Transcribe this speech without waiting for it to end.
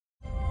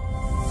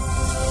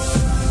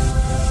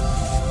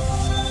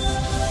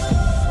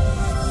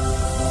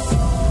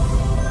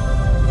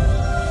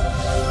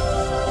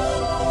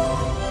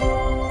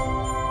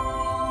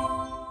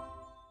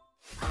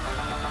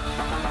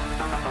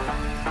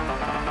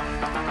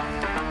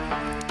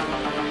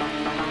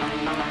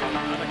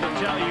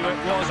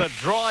a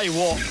dry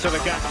walk to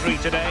the gantry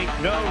today.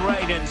 No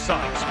rain in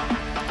sight.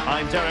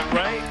 I'm Derek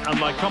Ray, and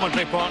my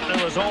commentary partner,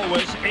 as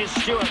always, is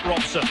Stuart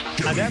Robson.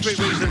 And every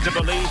reason to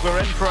believe we're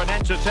in for an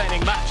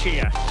entertaining match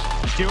here.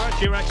 Stuart,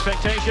 your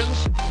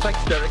expectations?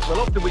 Thanks, Derek.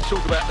 Well, often we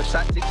talk about the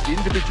tactics, the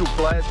individual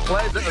players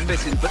that are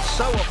missing, but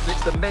so often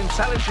it's the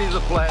mentality of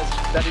the players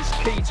that is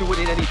key to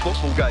winning any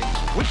football game.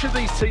 Which of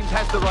these teams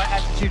has the right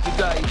attitude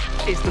today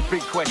is the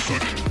big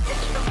question.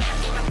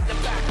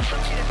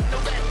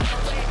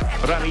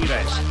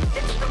 Ramirez,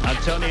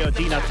 Antonio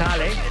Di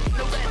Natale.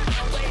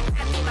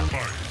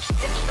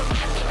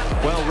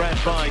 Well read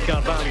by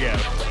Carvalho.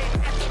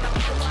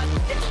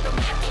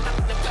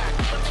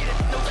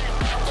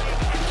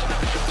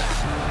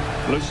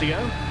 Lucio.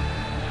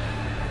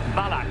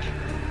 Ballack.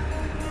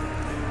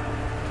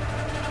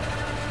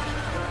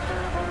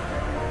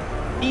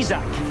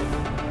 Isak.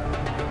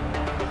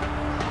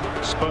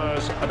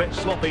 Spurs a bit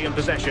sloppy in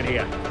possession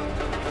here.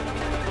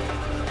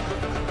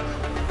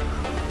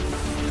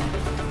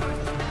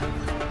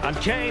 And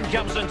Kane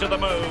comes into the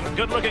move.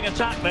 Good-looking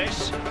attack,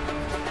 this.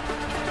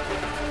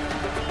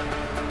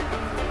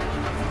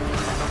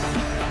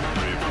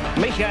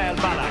 Michael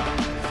Ballack.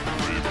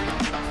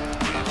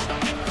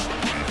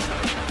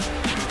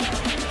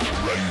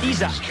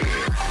 Isak.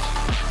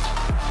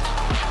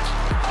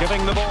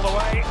 Giving the ball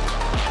away.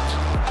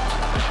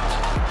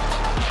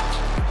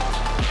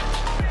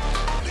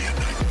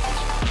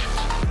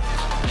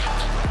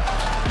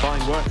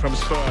 Fine work from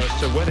Spurs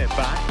to win it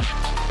back.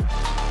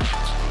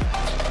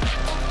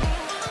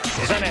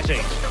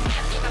 Zanetti.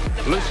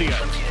 Lucio.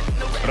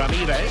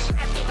 Ramirez.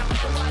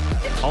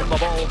 On the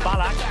ball,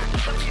 Ballack.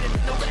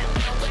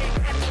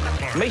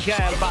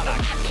 Michael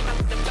Ballack.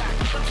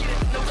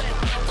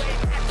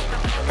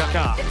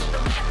 Kaká.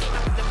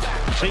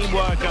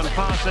 Teamwork and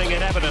passing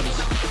in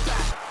evidence.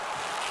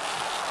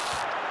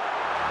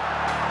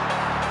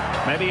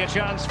 Maybe a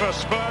chance for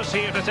Spurs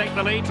here to take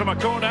the lead from a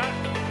corner.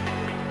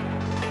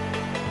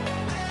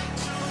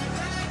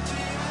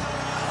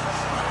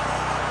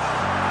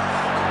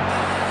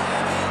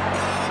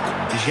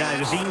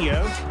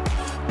 Jairzinho.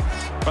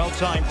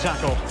 Well-timed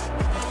tackle.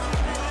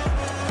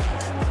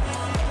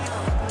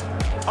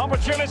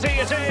 Opportunity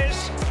it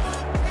is.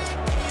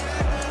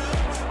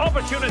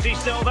 Opportunity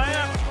still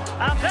there.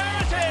 And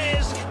there it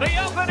is. The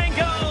opening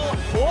goal.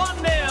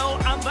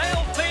 1-0, and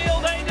they'll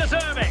feel they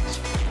deserve it.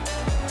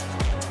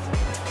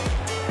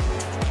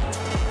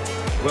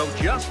 Well,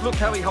 just look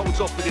how he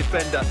holds off the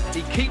defender.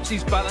 He keeps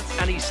his balance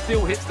and he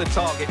still hits the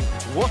target.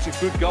 What a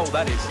good goal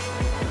that is.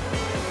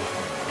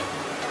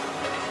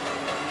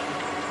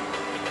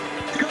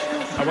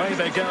 Away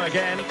they go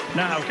again.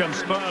 Now can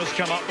Spurs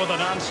come up with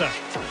an answer?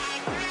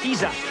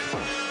 Isak.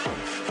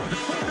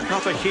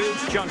 Not a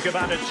huge chunk of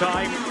added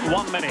time.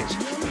 1 minute.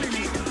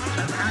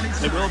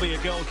 There will be a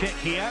goal kick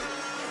here.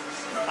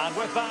 And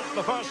with that,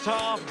 the first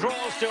half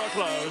draws to a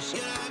close.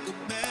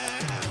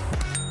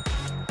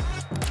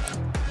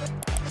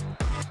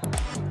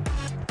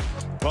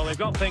 Well, they've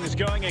got things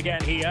going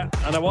again here,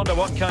 and I wonder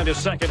what kind of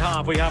second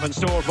half we have in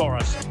store for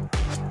us.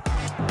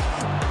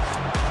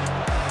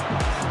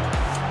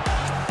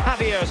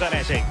 Javier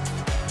Zanetti.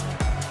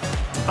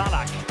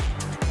 Ballack.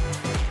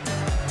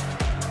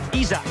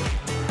 Isak.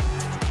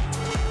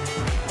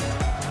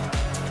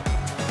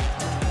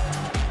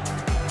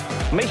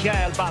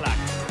 Michael Ballack.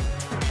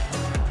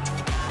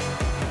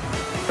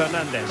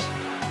 Fernandez.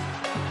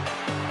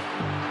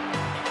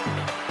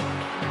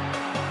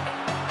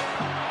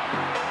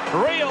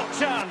 Real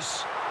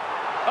chance.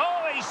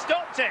 Oh, he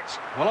stopped it.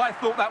 Well, I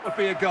thought that would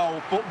be a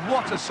goal, but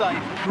what a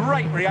save.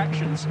 Great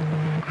reactions.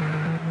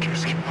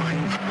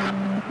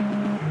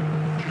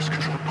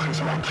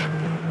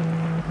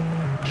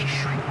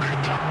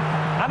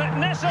 And it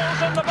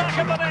nestles in the back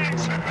of the net.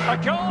 A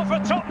goal for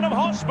Tottenham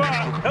Hotspur,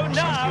 who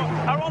now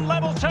are on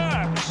level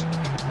terms.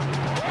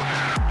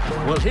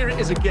 Well, here it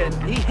is again.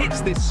 He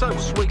hits this so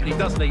sweetly,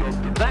 doesn't he?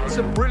 That's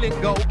a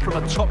brilliant goal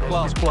from a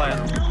top-class player.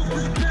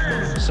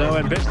 So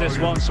in business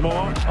once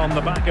more, on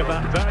the back of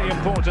that very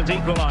important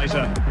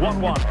equaliser.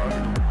 1-1.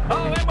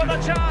 Oh, in with a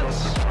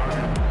chance.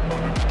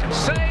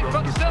 Save,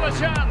 but still a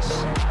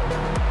chance.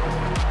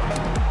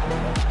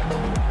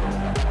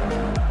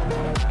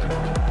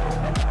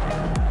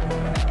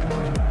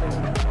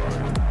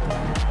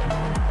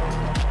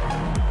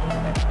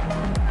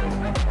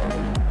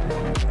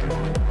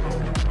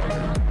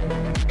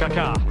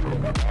 Kaká.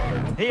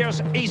 Here's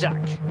Isak.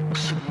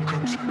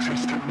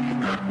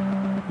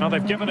 Now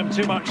they've given him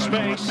too much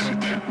space.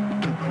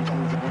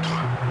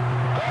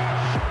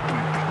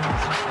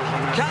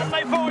 Can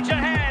they forge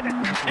ahead?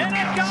 In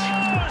it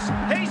goes!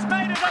 He's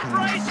made it a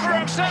brace for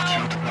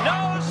himself.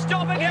 No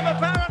stopping him,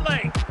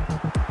 apparently.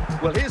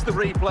 Well, here's the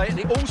replay, and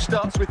it all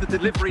starts with the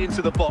delivery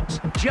into the box.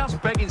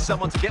 Just begging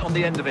someone to get on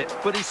the end of it,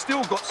 but he's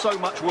still got so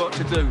much work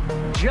to do.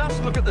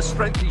 Just look at the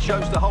strength he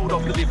shows to hold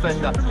off the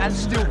defender and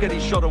still get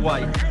his shot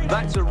away.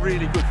 That's a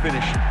really good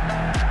finish.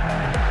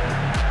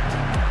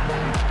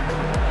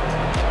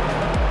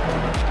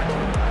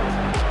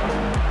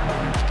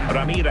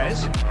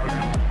 Ramirez.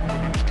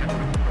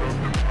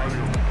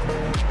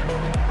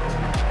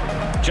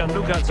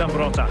 Gianluca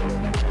Zambrotta.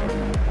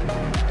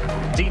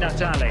 Di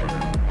Natale.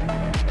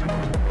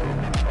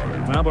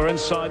 Well, we're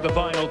inside the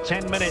final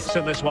 10 minutes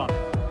in this one.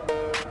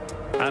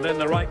 And in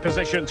the right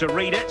position to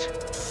read it.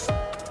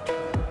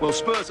 Well,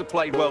 Spurs have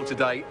played well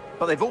today,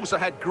 but they've also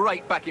had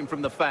great backing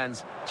from the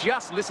fans.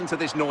 Just listen to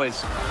this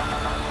noise.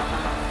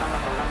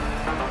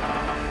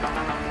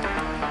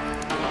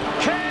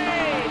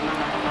 Kane!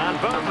 And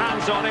both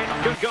hands on it.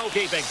 Good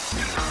goalkeeping.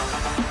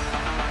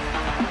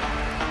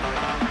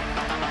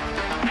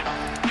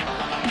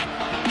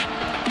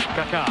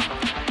 Kaká.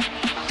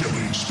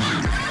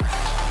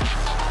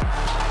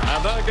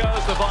 And there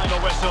goes the final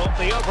whistle.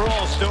 The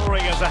overall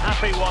story is a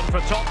happy one for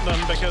Tottenham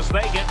because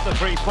they get the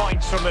 3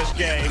 points from this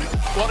game.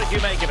 What did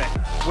you make of it?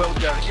 Well,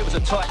 Derek, it was a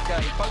tight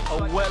game,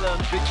 a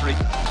well-earned victory.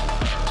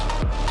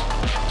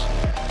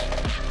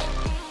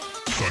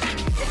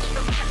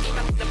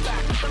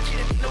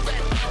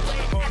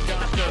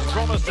 Broadcasters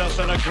promised us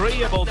an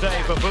agreeable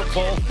day for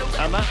football,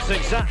 and that's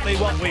exactly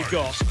what we've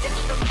got.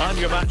 I'm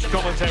your match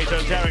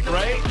commentator, Derek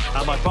Ray,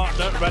 and my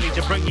partner, ready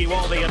to bring you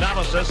all the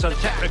analysis and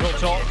technical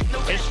talk,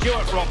 is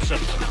Stuart Robson.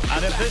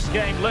 And if this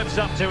game lives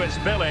up to its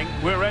billing,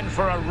 we're in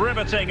for a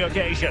riveting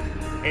occasion.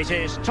 It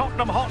is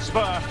Tottenham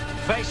Hotspur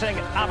facing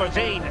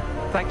Aberdeen.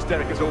 Thanks,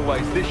 Derek, as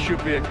always. This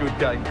should be a good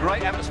game.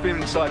 Great atmosphere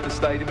inside the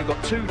stadium. We've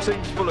got two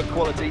teams full of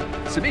quality,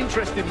 some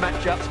interesting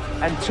matchups,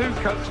 and two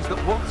coaches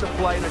that want to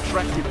play an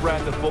attractive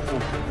brand of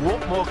football.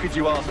 What more could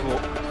you ask for?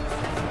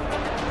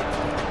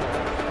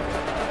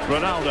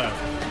 Ronaldo.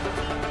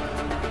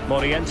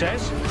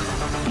 Morientes.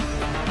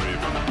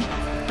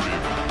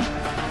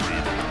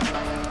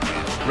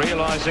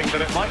 Realising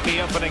that it might be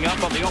opening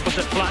up on the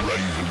opposite flank.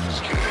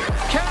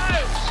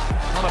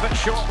 Count! On a bit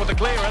short with the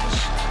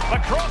clearance. The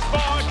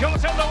crossbar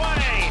got in the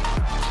way.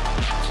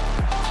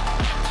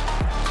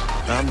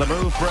 And the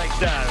move breaks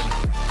down.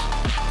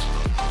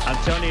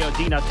 Antonio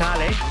Di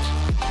Natale.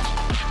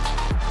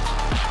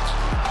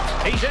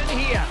 He's in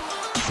here.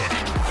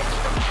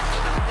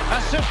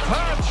 A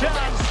superb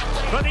chance,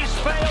 but he's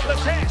failed the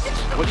test.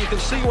 Well, you can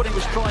see what he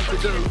was trying to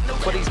do,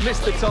 but he's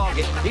missed the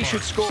target. He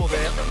should score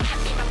there.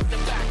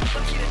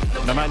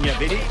 Nemanja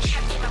Vidic.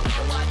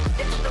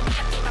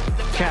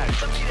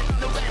 Count.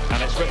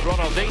 And it's with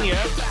Ronaldinho.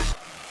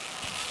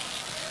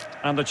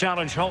 And the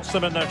challenge halts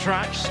them in their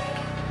tracks.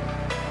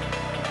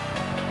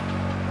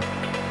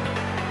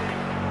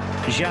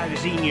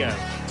 Jairzinho.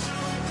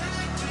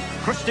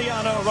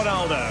 Cristiano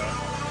Ronaldo.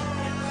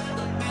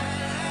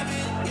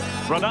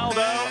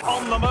 Ronaldo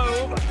on the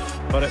move,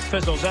 but it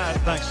fizzles out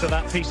thanks to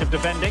that piece of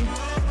defending.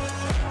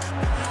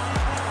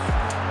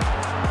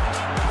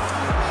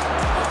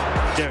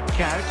 Dirk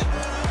Kuyt.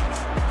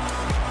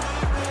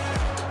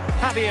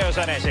 Javier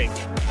Zanetti.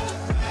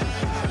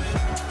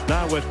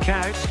 Now with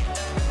Kuyt.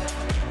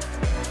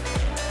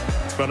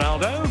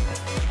 Ronaldo.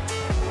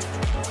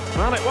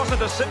 Well, it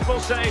wasn't a simple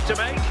save to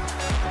make.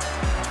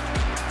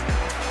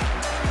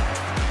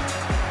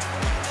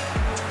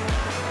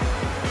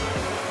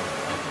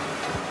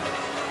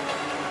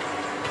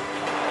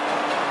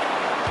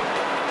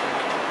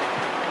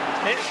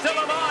 It's still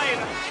alive.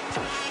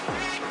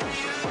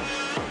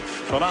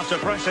 Well, after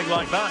pressing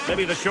like that,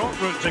 maybe the short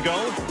route to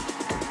goal.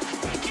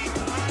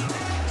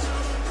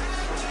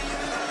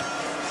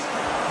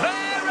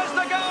 There is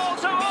the goal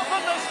to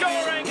open the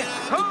scoring.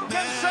 Who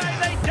can say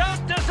they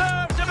don't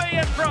deserve to be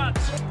in front?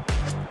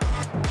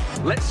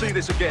 Let's see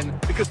this again,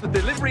 because the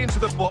delivery into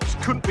the box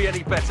couldn't be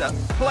any better.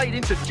 Played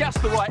into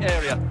just the right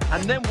area,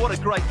 and then what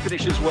a great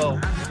finish as well.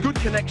 Good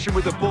connection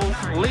with the ball,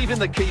 leaving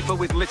the keeper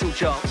with little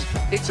chance.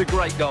 It's a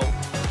great goal.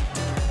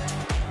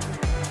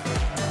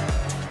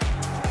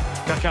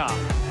 Kaká.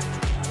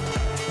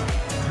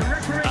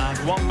 And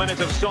 1 minute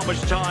of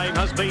stoppage time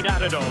has been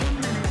added on.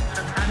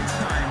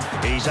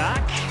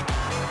 Isak.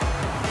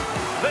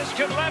 This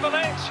could level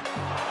it.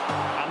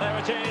 And there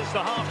it is,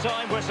 the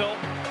half-time whistle.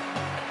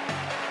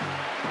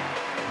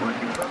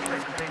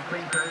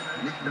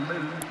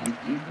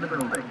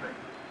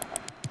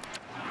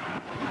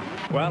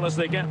 Well, as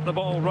they get the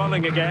ball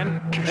rolling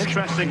again,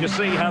 interesting to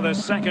see how the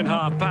second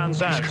half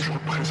pans out.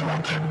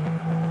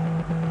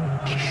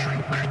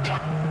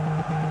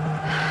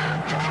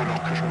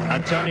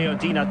 Antonio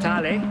Di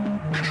Natale.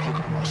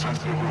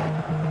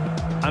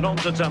 And on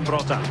to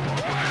Zambrotta.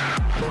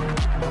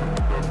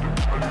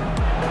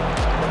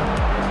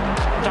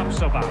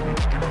 Tapsoba.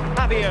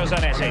 Javier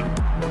Zanetti.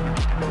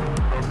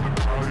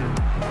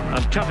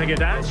 And cutting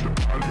it out.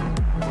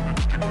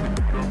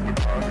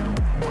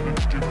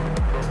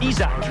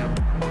 Isak.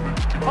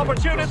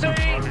 Opportunity.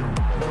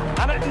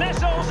 And it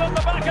nestles on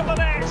the back of the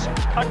net.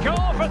 A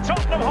goal for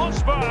Tottenham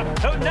Hotspur,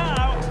 who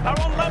now are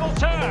on level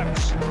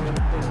terms.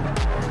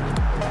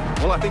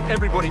 Well, I think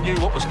everybody knew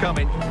what was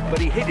coming, but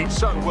he hit it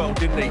so well,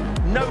 didn't he?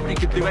 Nobody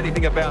could do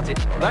anything about it.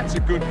 That's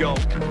a good goal.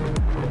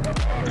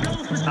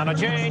 And a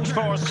change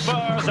for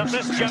Spurs at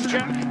this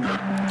juncture.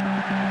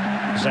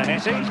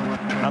 Zanetti,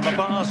 and the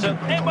Barca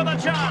in with a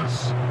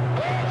chance.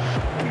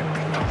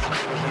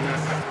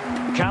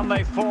 Can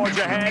they forge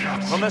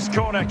ahead from this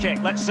corner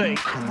kick? Let's see.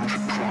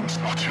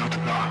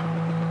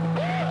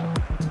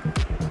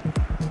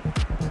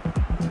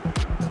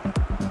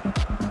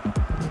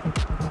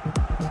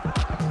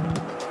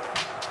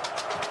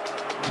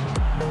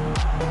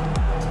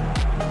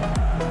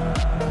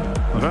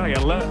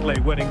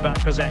 quickly winning back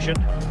possession.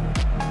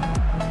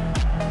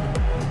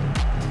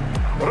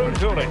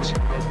 Rundhurit.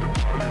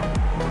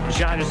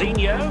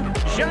 Jairzinho.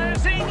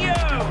 Jairzinho!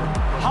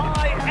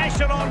 High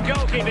echelon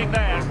goalkeeping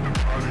there.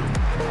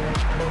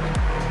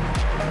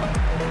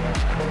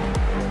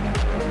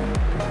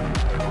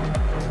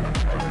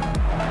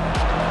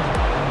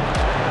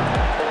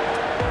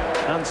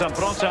 And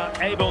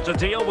Zambrota able to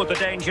deal with the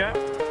danger.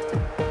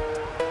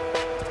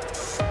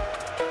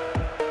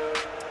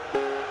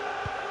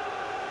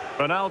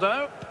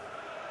 Ronaldo.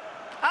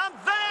 And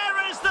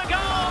there is the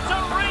goal to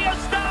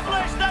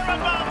re-establish their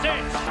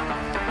advantage.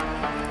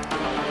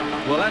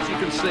 Well, as you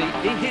can see,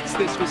 he hits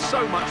this with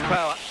so much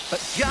power, but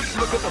just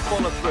look at the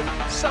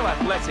follow-through. So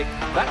athletic.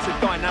 That's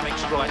a dynamic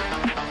strike.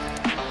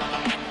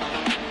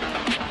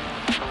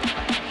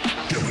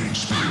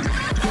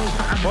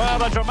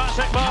 Well, a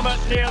dramatic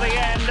moment near the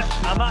end,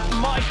 and that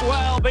might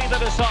well be the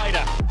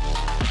decider.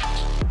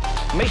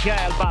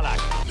 Michael Ballack.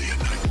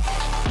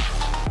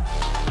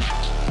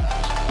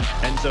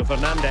 Enzo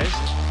Fernandez.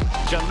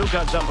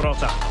 Gianluca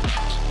Zambrota.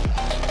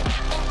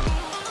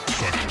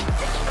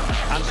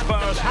 And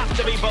Spurs have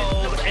to be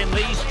bold in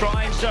these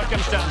trying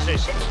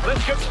circumstances.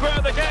 This could square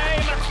the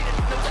game.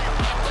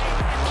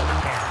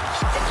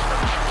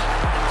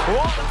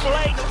 What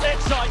late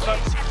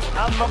excitement.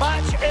 And the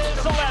match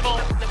is level.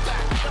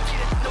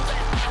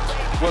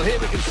 Well, here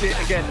we can see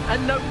it again,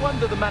 and no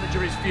wonder the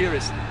manager is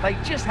furious. They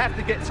just have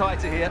to get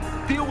tighter here,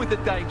 deal with the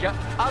danger,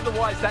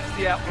 otherwise that's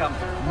the outcome.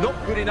 Not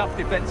good enough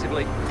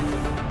defensively.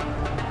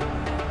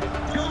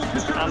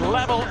 And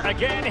level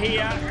again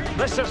here.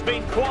 This has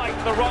been quite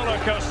the roller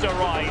coaster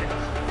ride.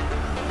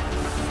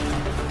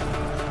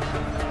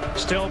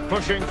 Still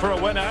pushing for a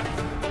winner.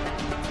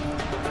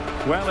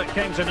 Well, it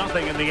came to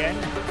nothing in the end.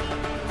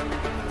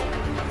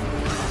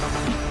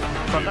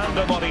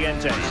 Fernando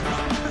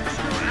Morientes.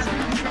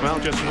 Well,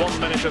 just 1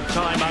 minute of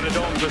time added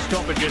on to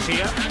stoppages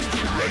here.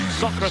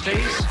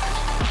 Socrates.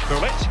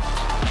 Gullit.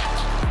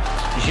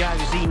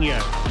 Jairzinho.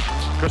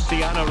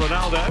 Cristiano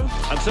Ronaldo.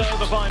 And so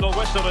the final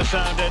whistle is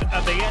sounded.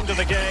 At the end of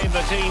the game,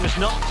 the team's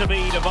not to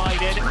be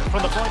divided.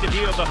 From the point of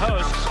view of the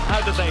hosts,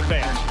 how did they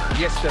fare?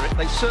 Yes, Derek,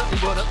 they certainly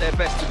weren't at their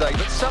best today,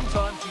 but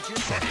sometimes you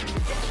just...